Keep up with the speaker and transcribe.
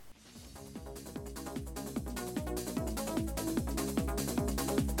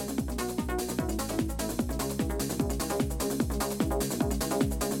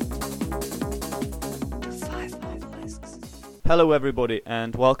Hello everybody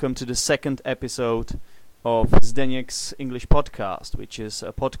and welcome to the second episode of Zdeněk's English podcast, which is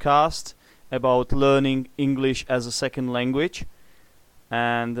a podcast about learning English as a second language.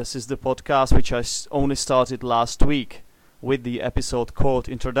 And this is the podcast which I only started last week with the episode called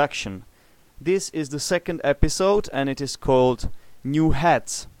Introduction. This is the second episode and it is called New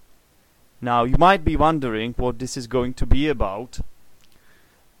Hats. Now you might be wondering what this is going to be about.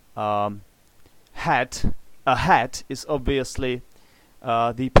 A hat is obviously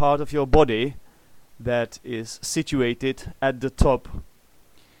the part of your body that is situated at the top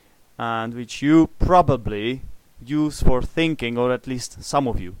and which you probably use for thinking, or at least some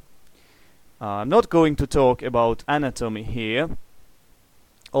of you. I'm not going to talk about anatomy here,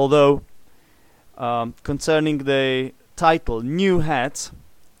 although concerning the title New Hats,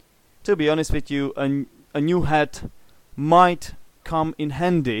 to be honest with you, a new hat might come in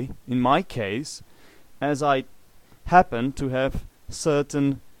handy in my case, as I happen to have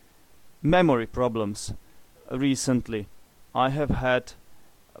certain memory problems recently. I have had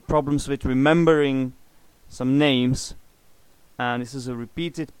problems with remembering some names, and this is a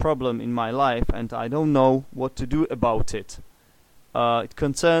repeated problem in my life, and I don't know what to do about it. It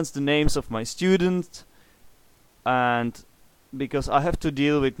concerns the names of my students, and because I have to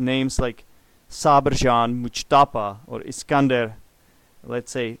deal with names like Sabrjan, Mujtaba, or Iskander.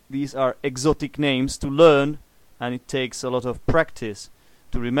 Let's say these are exotic names to learn, and it takes a lot of practice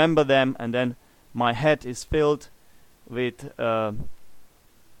to remember them, and then my head is filled with a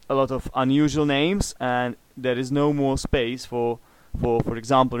lot of unusual names, and there is no more space for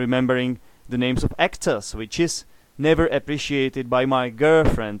example, remembering the names of actors, which is never appreciated by my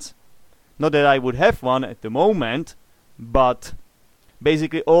girlfriends. Not that I would have one at the moment, but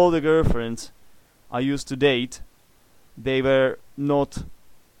basically all the girlfriends I used to date, they were not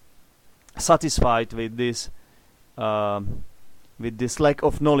satisfied with this lack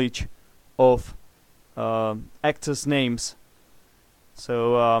of knowledge of actors' names.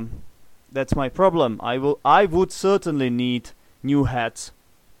 So that's my problem. I would certainly need new hats,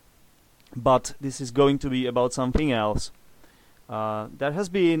 but this is going to be about something else. There has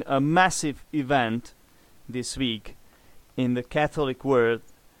been a massive event this week in the Catholic world,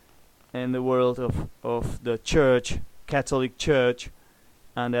 in the world of the Church, Catholic Church,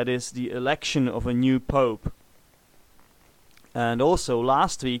 and that is the election of a new Pope. And also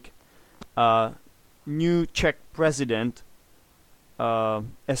last week, new Czech president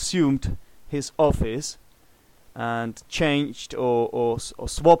assumed his office and changed or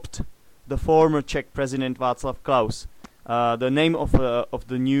swapped the former Czech president Václav Klaus. The name of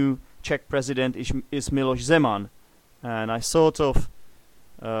the new Czech president is Miloš Zeman, and I sort of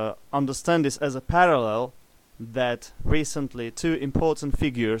understand this as a parallel that recently two important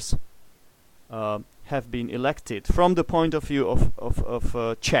figures have been elected from the point of view of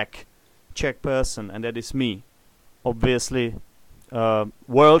a Czech person, and that is me. Obviously,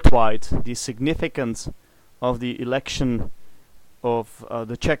 worldwide, the significance of the election of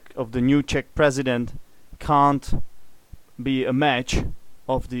the new Czech president can't be a match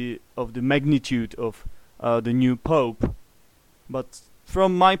of the magnitude of the new Pope. But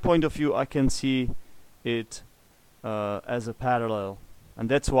from my point of view, I can see it as a parallel, and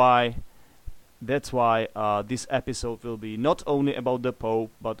that's why this episode will be not only about the Pope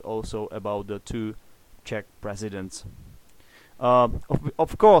but also about the two Czech presidents.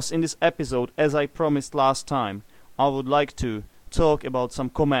 Of course, in this episode, as I promised last time, I would like to talk about some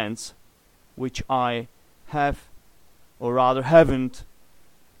comments which I have, or rather haven't,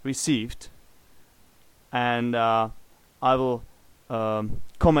 received, and I will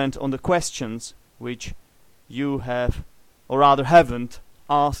comment on the questions which you have, or rather haven't,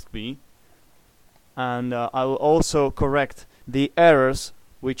 asked me, and I will also correct the errors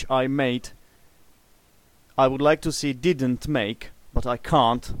which I made. I would like to see didn't make, but I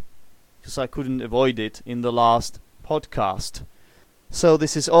can't, because I couldn't avoid it in the last podcast. So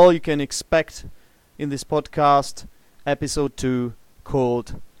this is all you can expect in this podcast, episode 2,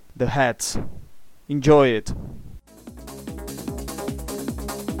 called The Hats. Enjoy it.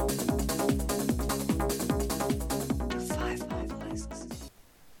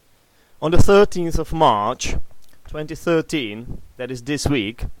 On the 13th of March 2013, that is this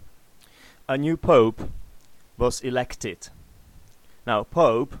week, a new Pope was elected. Now,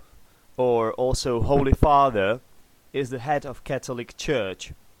 Pope, or also Holy Father, is the head of Catholic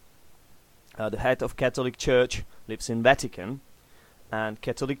Church. The head of Catholic Church lives in Vatican, and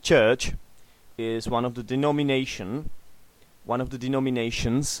Catholic Church is one of the denominations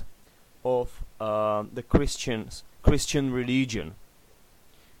of the Christian religion.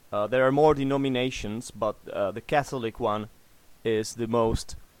 There are more denominations, but the Catholic one is the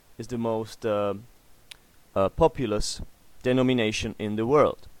most populous denomination in the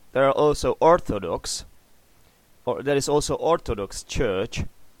world. There are also Orthodox, or there is also Orthodox Church.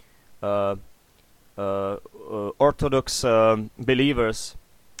 Orthodox believers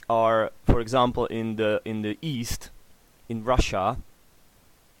are, for example, in the east, in Russia,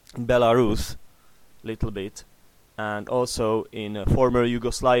 in Belarus, little bit, and also in former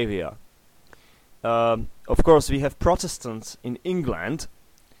Yugoslavia. Of course, we have Protestants in England,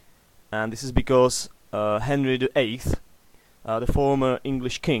 and this is because Henry VIII, the former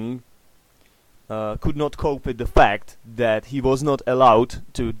English king, could not cope with the fact that he was not allowed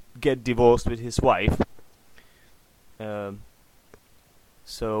to get divorced with his wife.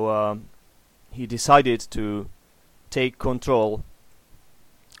 So he decided to take control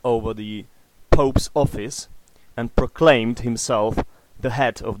over the Pope's office and proclaimed himself the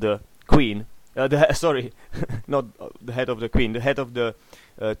head of the Queen. Sorry, not the head of the Queen, the head of the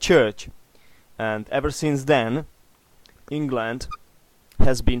Church. And ever since then, England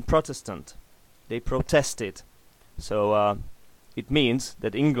has been Protestant. They protested. So it means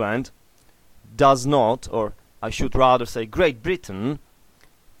that England does not, or I should rather say Great Britain,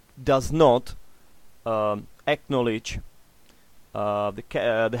 does not acknowledge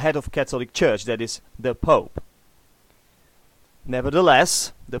the head of Catholic Church, that is the Pope.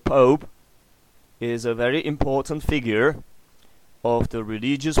 Nevertheless, the Pope is a very important figure of the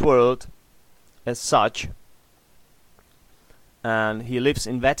religious world as such, and he lives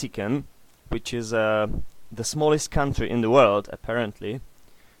in Vatican, which is the smallest country in the world, apparently,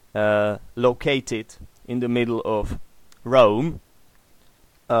 located in the middle of Rome,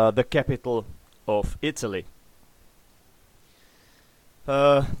 the capital of Italy.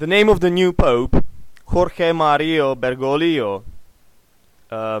 The name of the new Pope, Jorge Mario Bergoglio,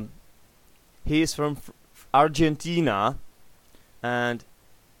 he is from Argentina, and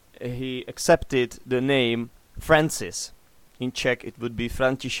he accepted the name Francis. In Czech it would be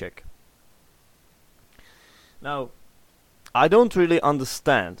František. Now, I don't really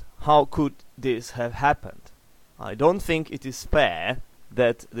understand how could this have happened. I don't think it is fair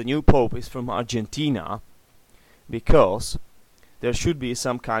that the new Pope is from Argentina, because there should be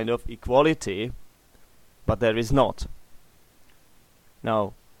some kind of equality, but there is not.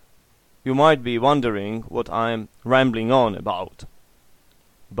 Now, you might be wondering what I'm rambling on about,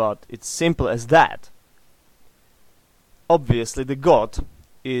 but it's simple as that. Obviously, the God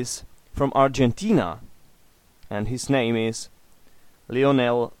is from Argentina, and his name is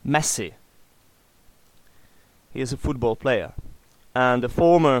Lionel Messi. He is a football player. And the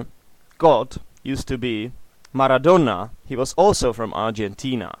former God used to be Maradona. He was also from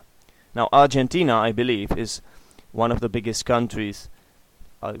Argentina. Now, Argentina, I believe, is one of the biggest countries,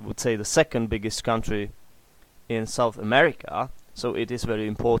 I would say the second biggest country in South America, so it is a very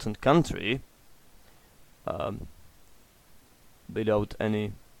important country, without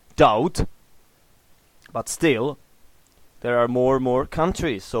any doubt. But still, there are more and more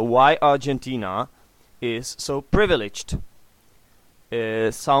countries, so why Argentina is so privileged?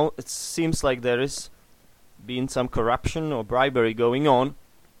 It seems like there is been some corruption or bribery going on,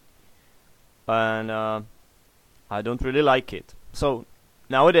 and I don't really like it. So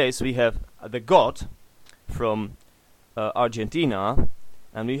nowadays we have the God from Argentina,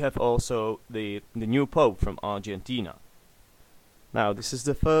 and we have also the new Pope from Argentina. Now, this is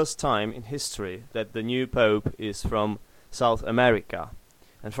the first time in history that the new Pope is from South America.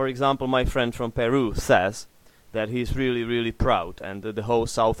 And for example, my friend from Peru says that he's really, really proud, and that the whole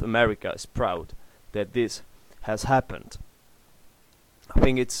South America is proud that this has happened. I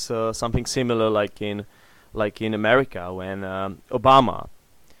think it's something similar like in America when Obama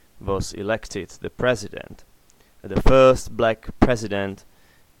was elected the president, the first black president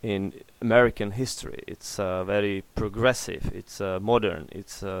in American history. It's very progressive, it's modern,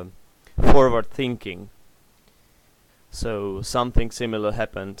 it's forward thinking. So something similar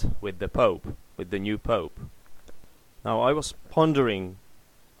happened with the Pope, with the new Pope. Now, I was pondering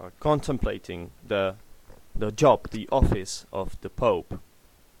or contemplating the job, the office of the Pope,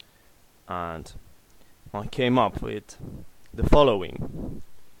 and I came up with the following.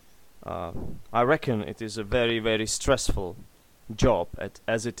 I reckon it is a very, very stressful job,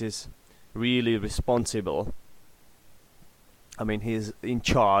 as it is really responsible. I mean, he's in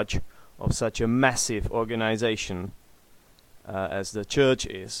charge of such a massive organization as the church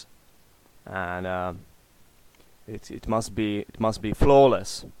is, and it must be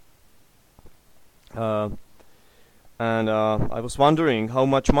flawless. And I was wondering how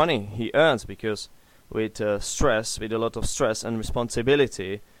much money he earns, because with a lot of stress and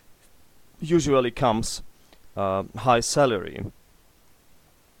responsibility, usually comes high salary.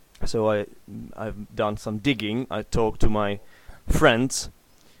 So I've done some digging. I talked to my friends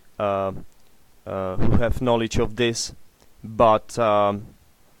who have knowledge of this, but I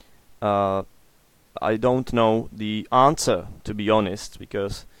don't know the answer, to be honest,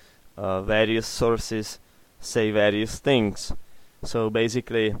 because various sources say various things. So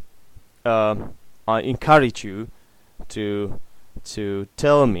basically, I encourage you to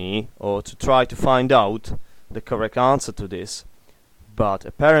tell me or to try to find out the correct answer to this. But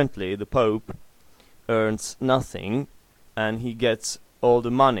apparently the Pope earns nothing, and he gets all the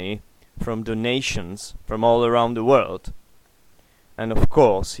money from donations from all around the world. And of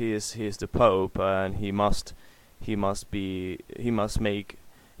course he is the Pope, and he must make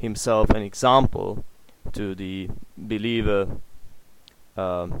himself an example to the believer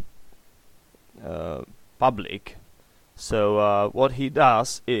public. So what he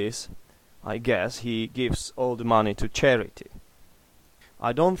does is, I guess, he gives all the money to charity.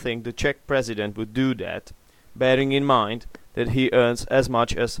 I don't think the Czech president would do that, bearing in mind that he earns as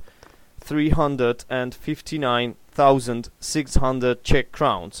much as 359,600 Czech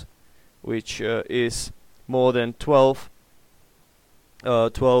crowns, which is more than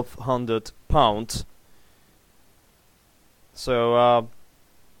 1,200 pounds. So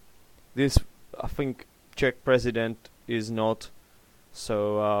this, I think, Czech president is not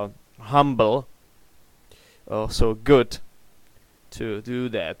so humble or so good to do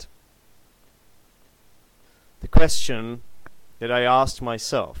that. The question that I asked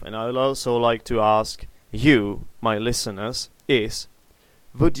myself, and I would also like to ask you, my listeners, is: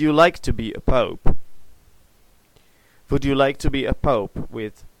 would you like to be a pope? Would you like to be a pope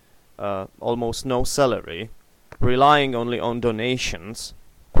with almost no salary, relying only on donations,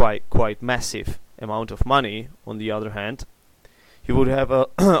 quite massive amount of money? On the other hand, you would have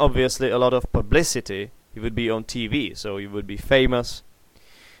obviously a lot of publicity. You would be on TV, so you would be famous.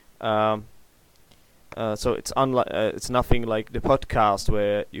 So it's nothing like the podcast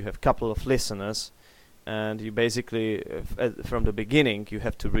where you have a couple of listeners, and you basically, from the beginning, you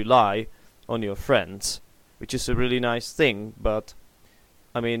have to rely on your friends, which is a really nice thing. But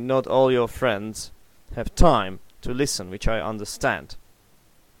I mean, not all your friends have time to listen, which I understand.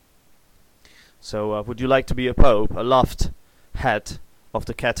 So would you like to be a pope, a loved head of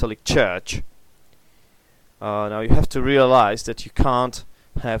the Catholic Church? Now you have to realize that you can't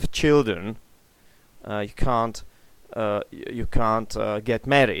have children, you can't get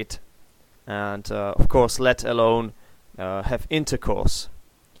married, and of course, let alone have intercourse.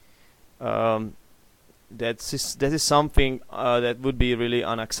 That is something that would be really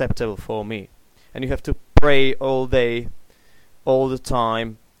unacceptable for me. And you have to pray all day, all the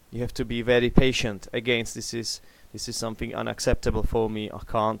time. You have to be very patient against this. Is something unacceptable for me. I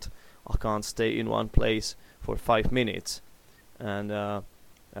can't stay in one place for 5 minutes, and the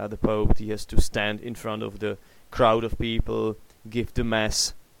Pope, he has to stand in front of the crowd of people, give the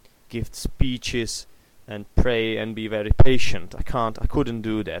mass, give speeches, and pray and be very patient. I couldn't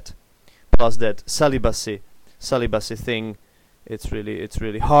do that. Plus that celibacy thing, it's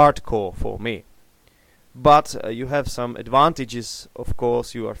really hardcore for me. But you have some advantages, of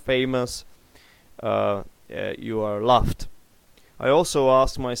course. You are famous, you are loved. I also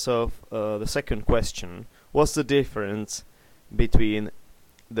asked myself the second question: what's the difference between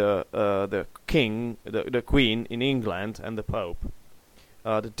the king, the queen in England, and the Pope?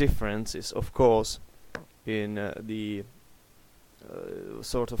 The difference is, of course, in the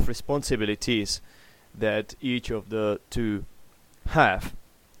sort of responsibilities that each of the two have.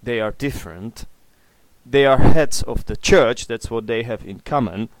 They are different. They are heads of the church, that's what they have in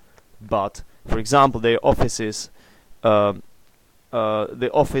common. But, for example, their offices, the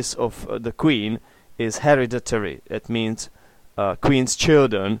office of the queen is hereditary. That means queen's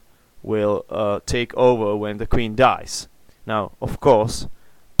children will take over when the queen dies. Now, of course,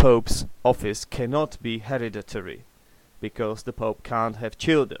 Pope's office cannot be hereditary, because the Pope can't have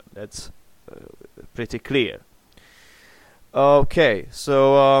children. That's pretty clear. Okay,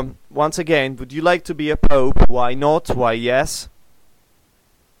 so once again, would you like to be a Pope? Why not? Why yes?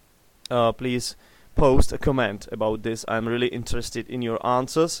 Please post a comment about this. I'm really interested in your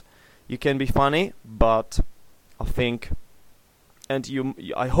answers. You can be funny, but I think, and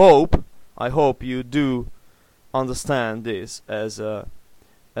I hope you do understand this as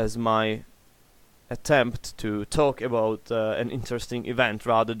my attempt to talk about an interesting event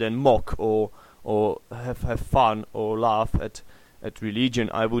rather than mock or have fun or laugh at religion.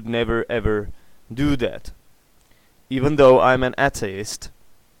 I would never ever do that. Even though I'm an atheist,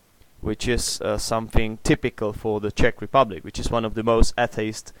 which is something typical for the Czech Republic, which is one of the most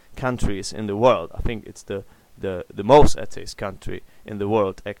atheist countries in the world. I think it's the most atheist country in the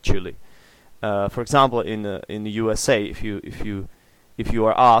world actually. For example, in the USA, if you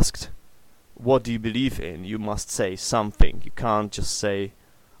are asked what do you believe in, you must say something. You can't just say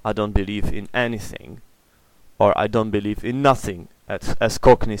I don't believe in anything, or I don't believe in nothing, as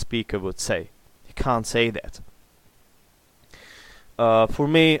Cockney speaker would say. You can't say that. For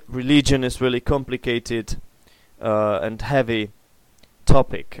me, religion is really complicated and heavy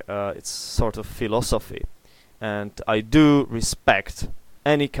topic. It's sort of philosophy, and I do respect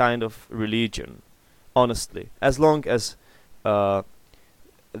any kind of religion, honestly, as long as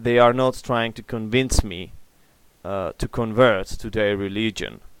they are not trying to convince me to convert to their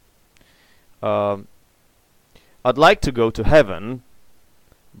religion. I'd like to go to heaven,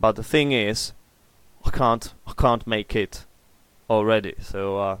 but the thing is, I can't make it already.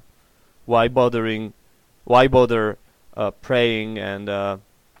 So why bother praying and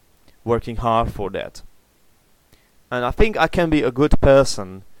working hard for that? And I think I can be a good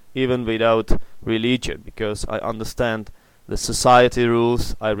person even without religion, because I understand the society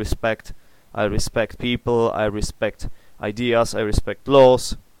rules. I respect people. I respect ideas. I respect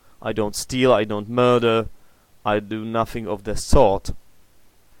laws. I don't steal. I don't murder. I do nothing of the sort.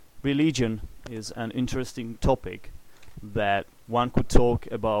 Religion is an interesting topic that one could talk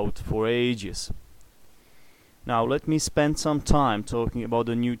about for ages. Now let me spend some time talking about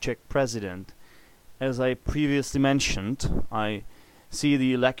the new Czech president. As I previously mentioned, I see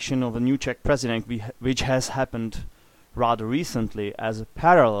the election of a new Czech president which has happened rather recently as a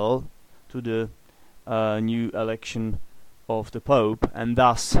parallel to the new election of the Pope, and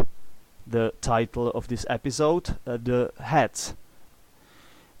thus the title of this episode, The Hats.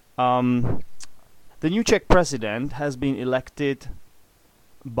 The new Czech president has been elected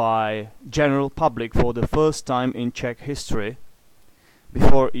by general public for the first time in Czech history.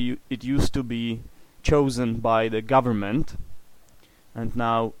 Before it used to be chosen by the government, and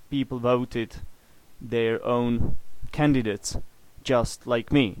now people voted their own candidates, just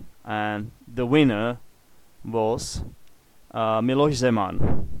like me, and the winner was Miloš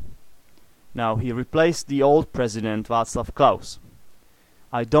Zeman. Now he replaced the old president Václav Klaus.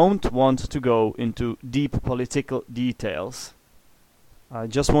 I don't want to go into deep political details. I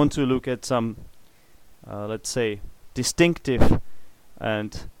just want to look at some, let's say, distinctive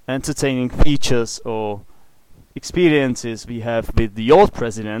and entertaining features or experiences we have with the old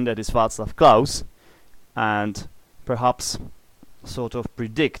president, that is Václav Klaus, and perhaps sort of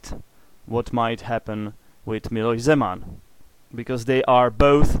predict what might happen with Miloš Zeman, because they are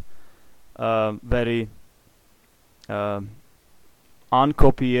both very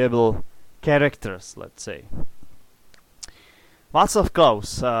uncopyable characters, let's say. Václav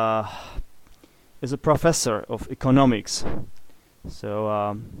Klaus is a professor of economics,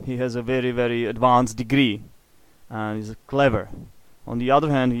 so he has a very, very advanced degree and he's clever. On the other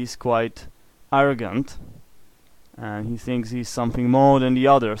hand, he's quite arrogant and he thinks he's something more than the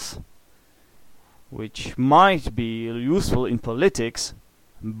others, which might be useful in politics,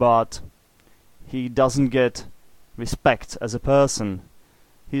 but he doesn't get respect as a person.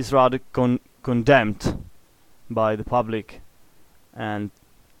 He's rather condemned by the public, and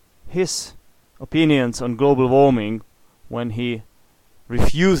his opinions on global warming, when he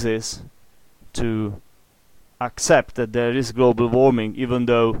refuses to accept that there is global warming, even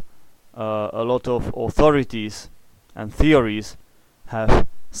though a lot of authorities and theories have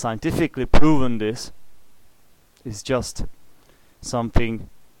scientifically proven this, is just something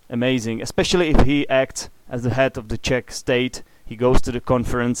amazing, especially if he acts as the head of the Czech state. He goes to the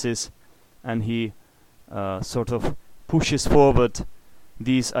conferences and he sort of pushes forward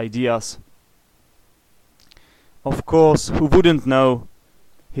these ideas. Of course, who wouldn't know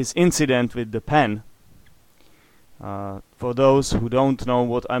his incident with the pen? For those who don't know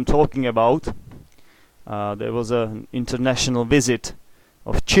what I'm talking about, there was an international visit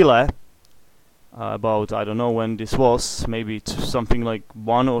of Chile about, I don't know when this was, maybe something like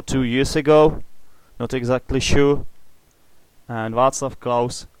 1 or 2 years ago, not exactly sure, and Václav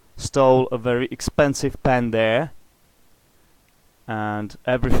Klaus stole a very expensive pen there, and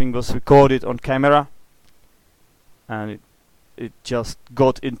everything was recorded on camera, and it just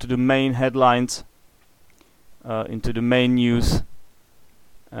got into the main headlines, into the main news,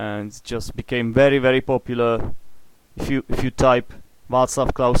 and it just became very, very popular. If you type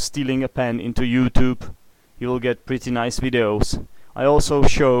Václav Klaus stealing a pen into YouTube, you will get pretty nice videos. I also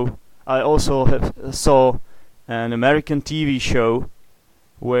saw an American TV show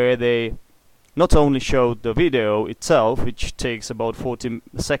where they not only showed the video itself, which takes about 40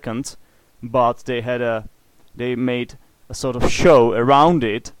 seconds, but they made a sort of show around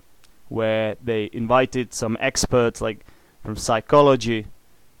it where they invited some experts like from psychology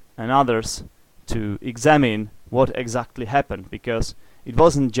and others to examine what exactly happened, because it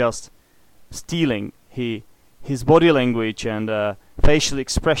wasn't just stealing. His body language and facial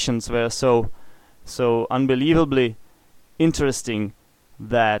expressions were so unbelievably interesting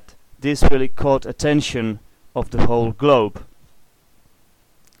that this really caught attention of the whole globe.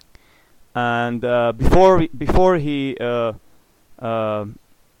 And before he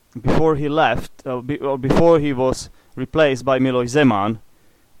left, or before he was replaced by Miloš Zeman,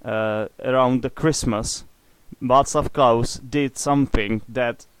 around the Christmas, Václav Klaus did something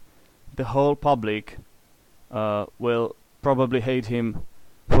that the whole public will probably hate him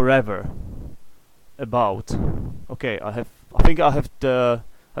forever about. Okay, I think I've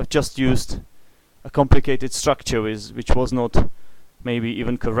just used a complicated structure which was not maybe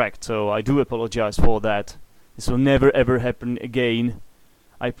even correct, so I do apologize for that. This will never ever happen again.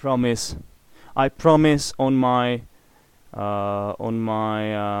 I promise. I promise on my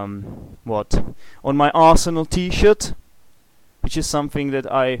Arsenal T-shirt, which is something that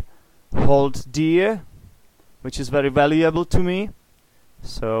I hold dear, which is very valuable to me.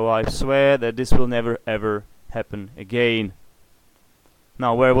 So I swear that this will never ever happen again.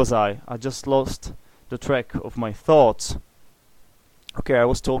 Now, where was I? I just lost the track of my thoughts. Okay, I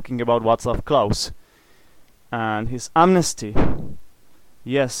was talking about Václav Klaus and his amnesty.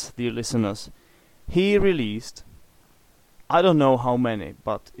 Yes, dear listeners, he released, I don't know how many,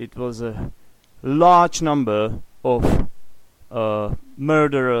 but it was a large number of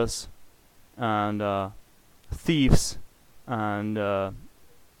murderers and thieves and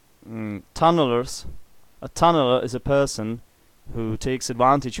tunnelers. A tunneler is a person who takes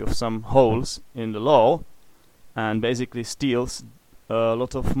advantage of some holes in the law and basically steals a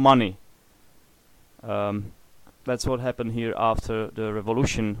lot of money. That's what happened here after the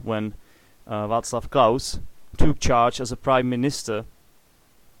revolution, when Václav Klaus took charge as a prime minister,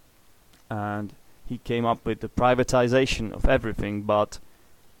 and he came up with the privatization of everything, but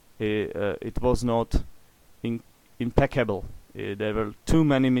it was not impeccable. There were too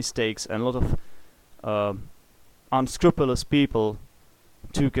many mistakes, and a lot of unscrupulous people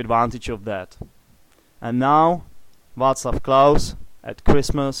took advantage of that. And now Václav Klaus, at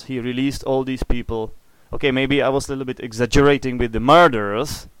Christmas, he released all these people. Okay, maybe I was a little bit exaggerating with the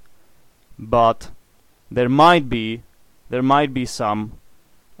murderers, but there might be some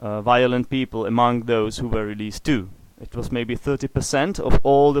violent people among those who were released too. It was maybe 30% of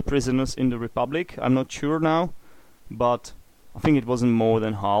all the prisoners in the Republic. I'm not sure now, but I think it wasn't more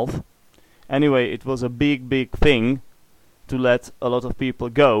than half. Anyway, it was a big thing to let a lot of people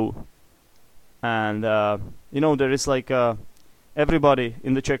go. And there is like everybody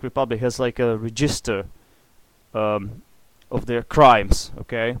in the Czech Republic has like a register of their crimes,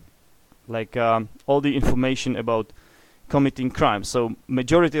 okay? Like all the information about committing crimes. So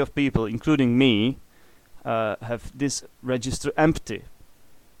majority of people, including me, have this register empty.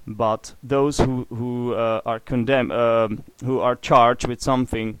 But those who are condemned, who are charged with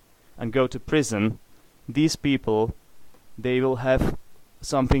something and go to prison, these people, they will have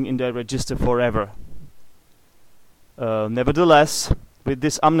something in their register forever. Nevertheless, with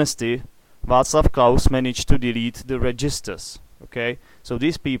this amnesty, Václav Klaus managed to delete the registers. Okay, so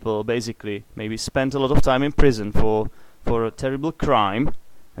these people basically maybe spent a lot of time in prison for a terrible crime,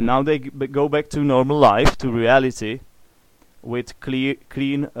 and now they go back to normal life, to reality, with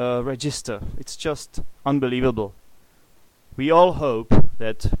clean register. It's just unbelievable. We all hope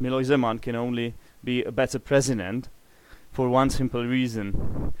that Miloš Zeman can only be a better president, for one simple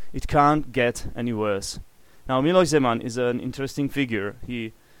reason: it can't get any worse. Now, Miloš Zeman is an interesting figure.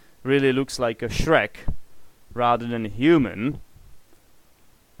 He really looks like a Shrek rather than a human.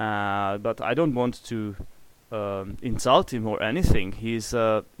 But I don't want to insult him or anything. He's,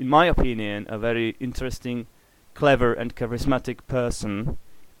 in my opinion, a very interesting, clever and charismatic person.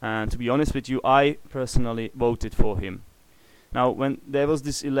 And to be honest with you, I personally voted for him. Now, when there was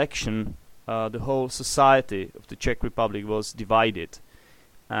this election, the whole society of the Czech Republic was divided.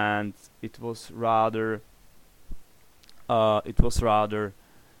 And it was rather I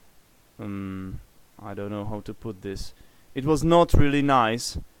don't know how to put this. It was not really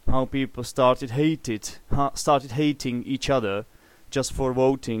nice how people started hating each other just for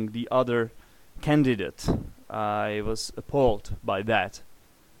voting the other candidate. I was appalled by that.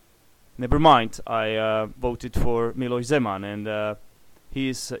 Never mind, I voted for Miloš Zeman, and he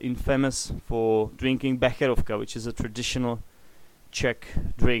is infamous for drinking becherovka, which is a traditional Czech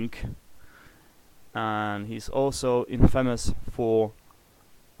drink. And he's also infamous for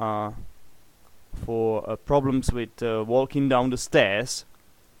problems with walking down the stairs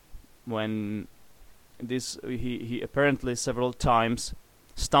when he apparently several times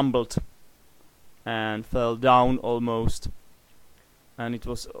stumbled and fell down almost, and it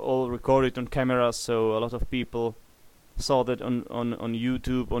was all recorded on camera, so a lot of people saw that on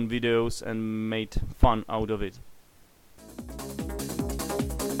YouTube, on videos, and made fun out of it.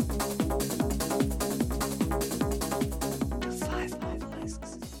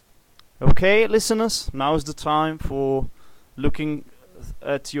 Okay, listeners, now is the time for looking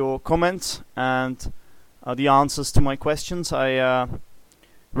at your comments and the answers to my questions I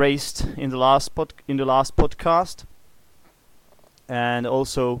raised in the last podcast, and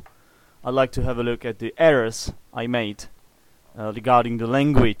also I'd like to have a look at the errors I made regarding the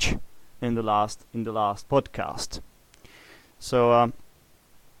language in the last podcast. So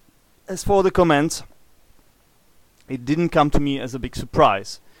as for the comments, it didn't come to me as a big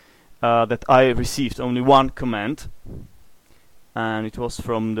surprise that I received only one comment, and it was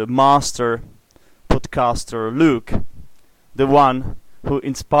from the master podcaster Luke, the one who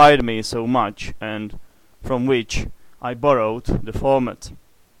inspired me so much and from which I borrowed the format.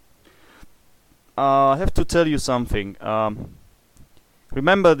 I have to tell you something.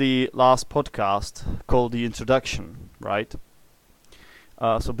 Remember the last podcast called The Introduction, right?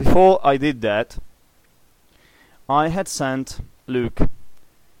 So before I did that, I had sent Luke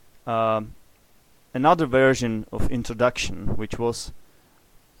another version of introduction, which was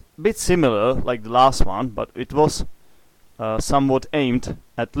a bit similar like the last one, but it was somewhat aimed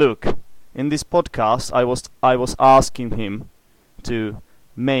at Luke. In this podcast, I was asking him to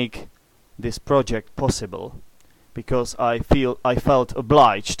make this project possible because I felt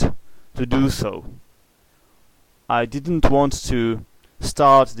obliged to do so. I didn't want to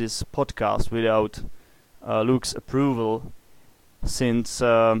start this podcast without Luke's approval, since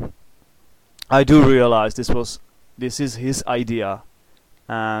I do realize this is his idea,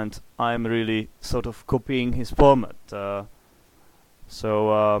 and I'm really sort of copying his format.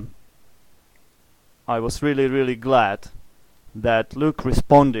 So I was really glad that Luke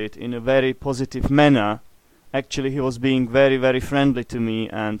responded in a very positive manner. Actually, he was being very friendly to me,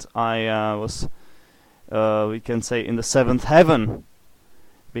 and I was, we can say, in the seventh heaven,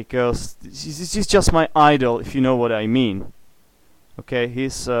 because he's just my idol, if you know what I mean. Okay,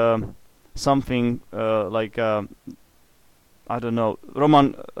 he's something like I don't know,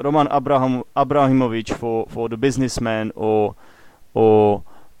 Roman Abramovich for the businessman, or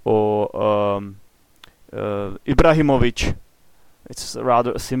Ibrahimovic. It's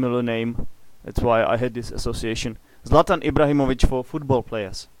rather a similar name. That's why I had this association. Zlatan Ibrahimovic for football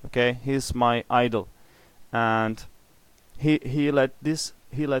players. Okay, he's my idol, and he let this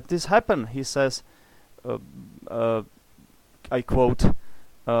happen. He says, I quote,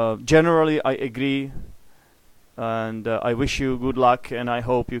 generally I agree, and I wish you good luck, and I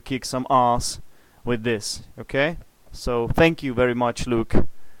hope you kick some ass with this. Okay, so thank you very much, Luke.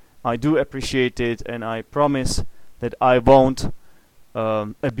 I do appreciate it, and I promise that I won't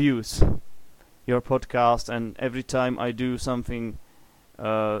abuse your podcast, and every time I do something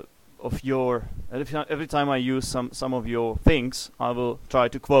of your, every time I use some of your things, I will try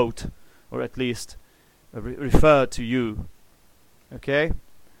to quote, or at least refer to you. Okay,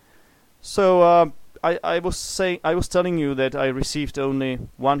 so I was telling you that I received only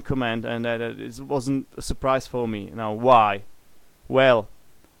one comment, and that it wasn't a surprise for me. Now, why? Well,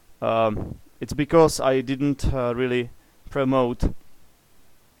 it's because I didn't really promote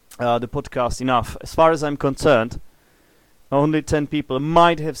the podcast enough. As far as I'm concerned, only 10 people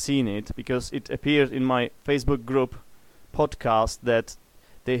might have seen it, because it appeared in my Facebook group podcast that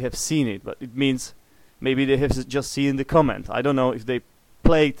they have seen it, but it means maybe they have just seen the comment. I don't know if they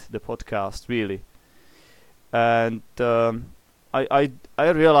played the podcast really. And I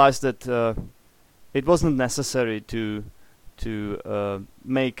realized that it wasn't necessary to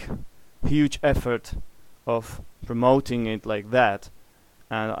make huge effort of promoting it like that.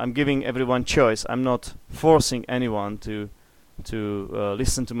 And I'm giving everyone choice. I'm not forcing anyone to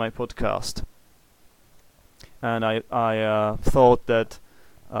listen to my podcast. And I thought that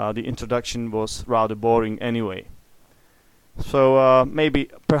the introduction was rather boring anyway. So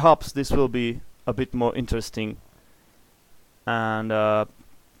perhaps this will be a bit more interesting. And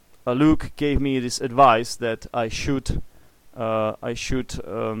Luke gave me this advice that I should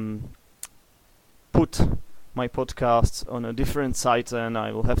put my podcasts on a different site, and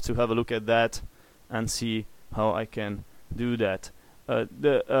I will have to have a look at that and see how I can do that.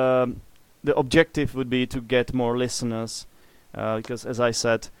 The objective would be to get more listeners, because, as I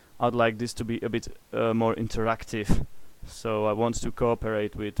said, I'd like this to be a bit more interactive. So I want to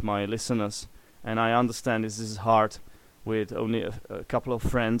cooperate with my listeners, and I understand this is hard with only a couple of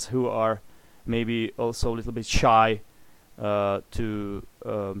friends who are maybe also a little bit shy to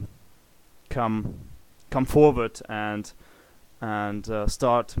come forward and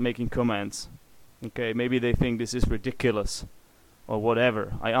start making comments. Okay, maybe they think this is ridiculous or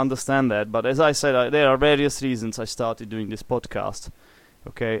whatever. I understand that, but as I said, there are various reasons I started doing this podcast.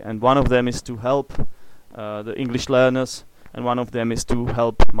 Okay, and one of them is to help the English learners, and one of them is to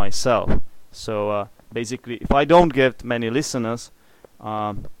help myself. So basically, if I don't get many listeners,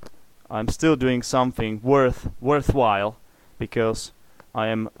 I'm still doing something worthwhile, because I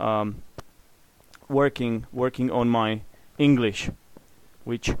am working on my English,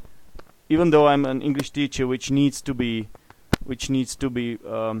 which, even though I'm an English teacher, which needs to be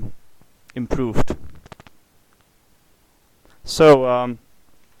improved. So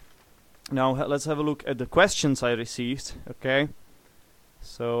now let's have a look at the questions I received. Okay,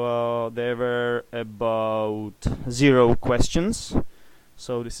 so there were about 0 questions,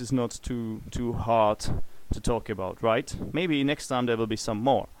 so this is not too hard to talk about, right? Maybe next time there will be some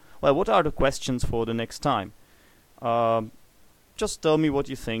more. Well, what are the questions for the next time? Just tell me what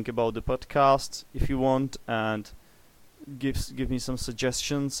you think about the podcast if you want, and give me some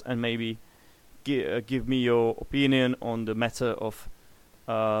suggestions, and maybe give me your opinion on the matter of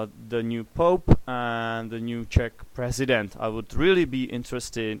the new Pope and the new Czech president. I would really be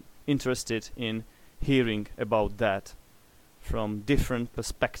interested in hearing about that from different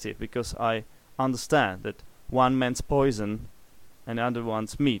perspective, because I understand that one man's poison and another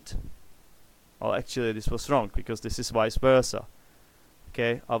one's meat. Well, actually this was wrong, because this is vice versa.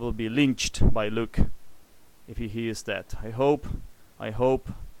 Okay, I will be lynched by Luke if he hears that. I hope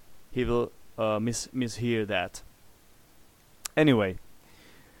he will mishear that. Anyway,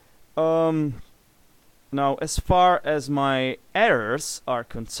 now as far as my errors are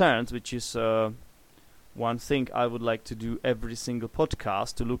concerned, which is one thing I would like to do every single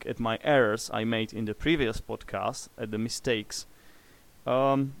podcast, to look at my errors I made in the previous podcast, at the mistakes.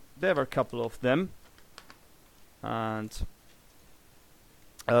 There were a couple of them, and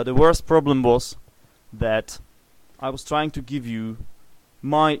the worst problem was that I was trying to give you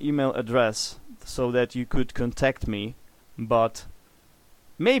my email address so that you could contact me, but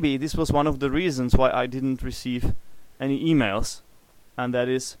maybe this was one of the reasons why I didn't receive any emails, and that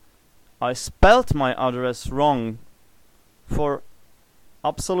is, I spelled my address wrong for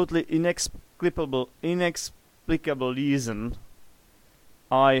absolutely inexplicable reason.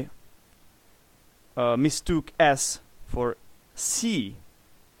 I mistook S for C,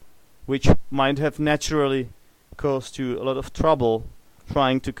 which might have naturally caused you a lot of trouble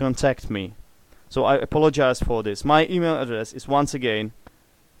trying to contact me. So I apologize for this. My email address is, once again,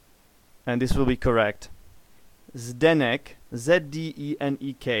 and this will be correct, Zdenek,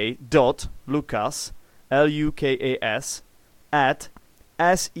 Zdenek, .Lukas, Lukas, at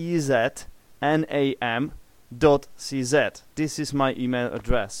seznam.cz. This is my email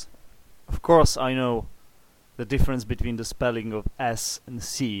address. Of course, I know the difference between the spelling of S and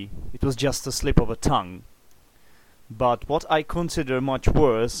C. It was just a slip of a tongue. But what I consider much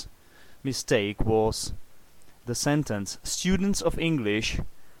worse mistake was the sentence, students of English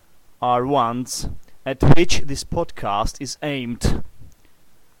are ones at which this podcast is aimed.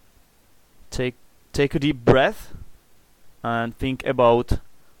 Take a deep breath and think about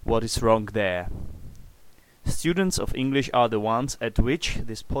what is wrong there. Students of English are the ones at which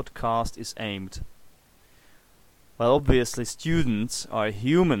this podcast is aimed. Well, obviously students are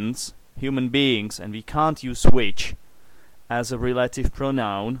human beings, and we can't use which as a relative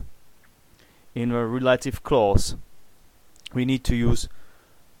pronoun in a relative clause. We need to use,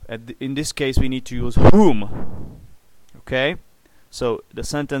 in this case, we need to use whom. Okay? So the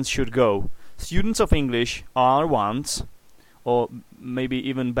sentence should go, students of English are ones, or maybe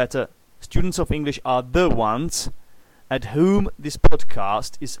even better, students of English are the ones at whom this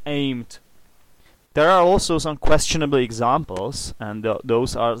podcast is aimed. There are also some questionable examples, and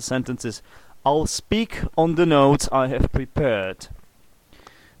those are the sentences, I'll speak on the notes I have prepared.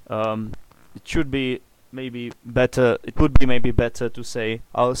 It should be maybe better, it would be maybe better to say,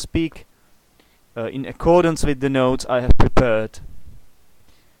 I'll speak in accordance with the notes I have prepared.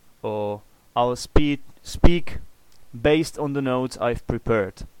 Or I'll speak based on the notes I've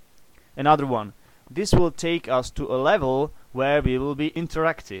prepared. Another one, this will take us to a level where we will be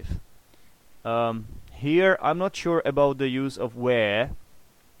interactive. Here I'm not sure about the use of where.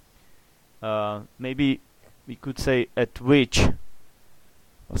 Maybe we could say at which,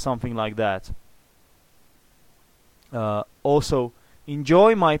 or something like that. Also,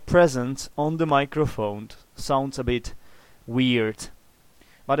 enjoy my presence on the microphone sounds a bit weird.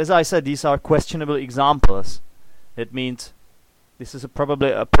 But as I said, these are questionable examples. That means This is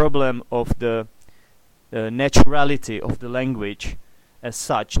probably a problem of the naturality of the language as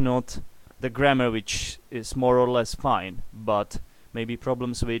such, not the grammar, which is more or less fine, but maybe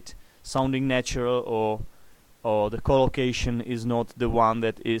problems with sounding natural, or the collocation is not the one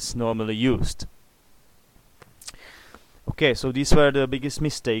that is normally used. Okay, so these were the biggest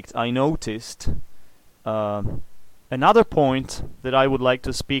mistakes I noticed. Another point that I would like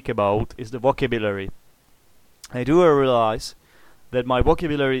to speak about is the vocabulary. I do realize that my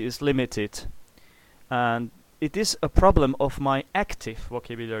vocabulary is limited, and it is a problem of my active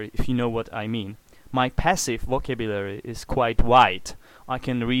vocabulary, if you know what I mean. My passive vocabulary is quite wide. I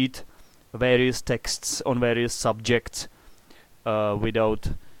can read various texts on various subjects without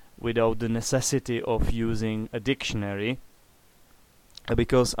the necessity of using a dictionary,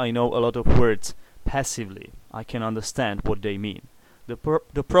 because I know a lot of words passively. I can understand what they mean. The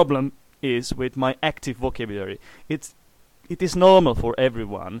problem is with my active vocabulary. It is normal for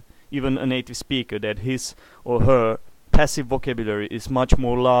everyone, even a native speaker, that his or her passive vocabulary is much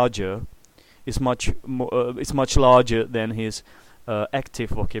larger than his active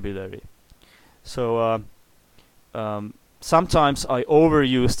vocabulary. So sometimes I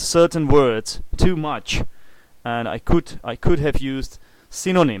overused certain words too much, and I could have used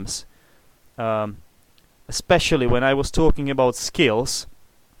synonyms, especially when I was talking about skills,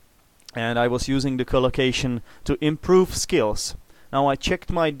 and I was using the collocation to improve skills. Now I checked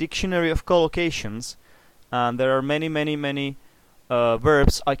my dictionary of collocations, and there are many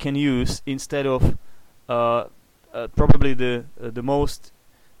verbs I can use instead of probably the most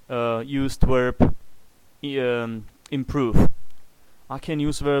used verb, improve. I can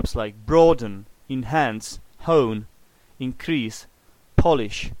use verbs like broaden, enhance, hone, increase,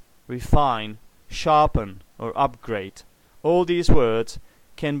 polish, refine, sharpen, or upgrade. All these words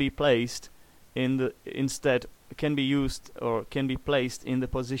can be placed in the can be used or can be placed in the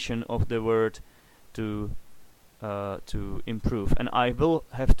position of the word to improve, and I will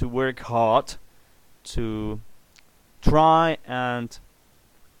have to work hard to try and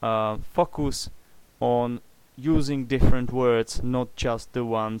focus on using different words, not just the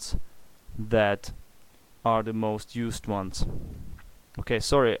ones that are the most used ones. Okay,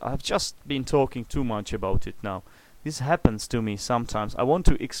 sorry, I've just been talking too much about it now. This happens to me sometimes. I want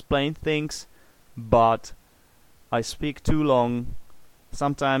to explain things, but I speak too long.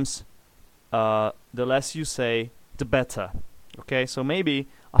 Sometimes the less you say, the better. Okay, so maybe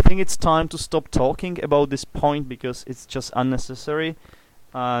I think it's time to stop talking about this point, because it's just unnecessary,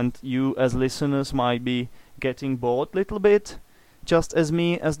 and you as listeners might be getting bored a little bit, just as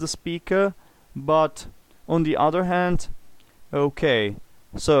me as the speaker. But on the other hand, okay,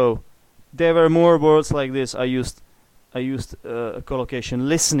 so there were more words like this. I used a collocation,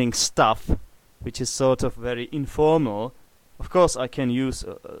 listening stuff, which is sort of very informal. Of course, I can use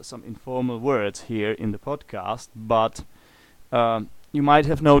some informal words here in the podcast, but you might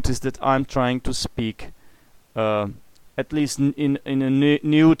have noticed that I'm trying to speak at least in a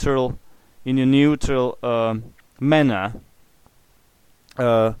neutral manner.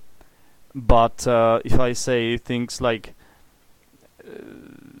 But if I say things like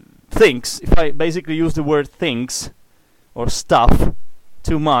things, if I basically use the word things or stuff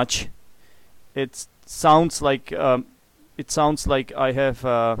too much, it sounds like I have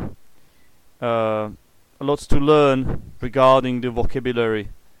a lot to learn regarding the vocabulary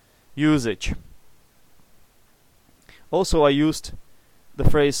usage. Also, I used the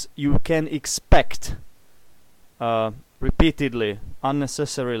phrase "you can expect" repeatedly,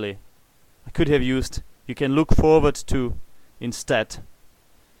 unnecessarily. I could have used "you can look forward to" instead.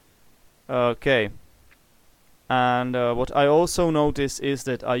 Okay. And what I also notice is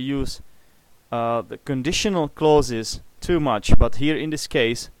that I use the conditional clauses too much, but here in this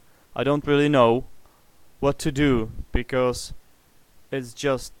case I don't really know what to do, because it's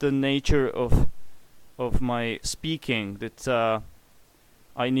just the nature of my speaking that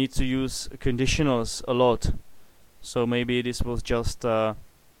I need to use conditionals a lot. So maybe this was just a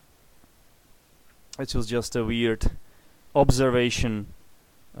weird observation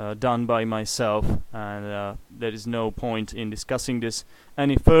done by myself, and there is no point in discussing this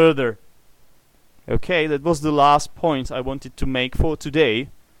any further. Okay, that was the last point I wanted to make for today.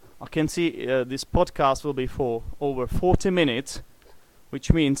 I can see this podcast will be for over 40 minutes,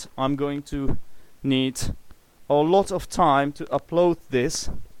 which means I'm going to need a lot of time to upload this,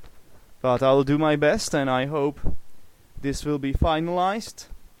 but I'll do my best, and I hope this will be finalized,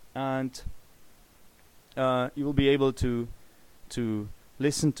 and you will be able to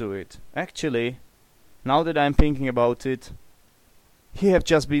listen to it. Actually, now that I'm thinking about it, you have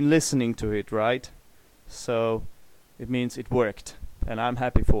just been listening to it, right? So it means it worked, and I'm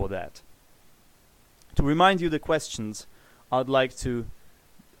happy for that. To remind you the questions I would like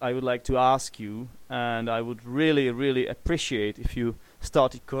to ask you, and I would really appreciate if you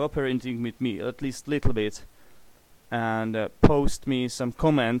started cooperating with me at least a little bit, and post me some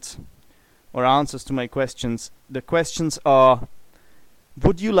comments or answers to my questions. The questions are: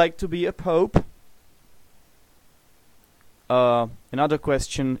 would you like to be a pope? Another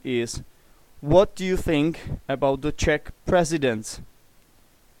question is: what do you think about the Czech president?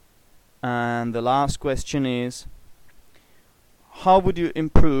 And the last question is: how would you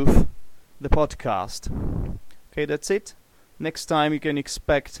improve the podcast? Okay, that's it. Next time you can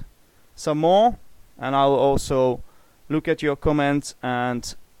expect some more, and I'll also look at your comments,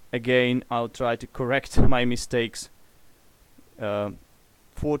 and again I'll try to correct my mistakes.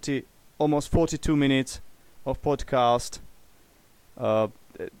 Almost 42 minutes of podcast.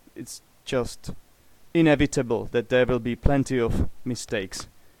 It's just inevitable that there will be plenty of mistakes.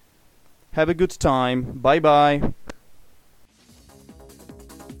 Have a good time. Bye bye.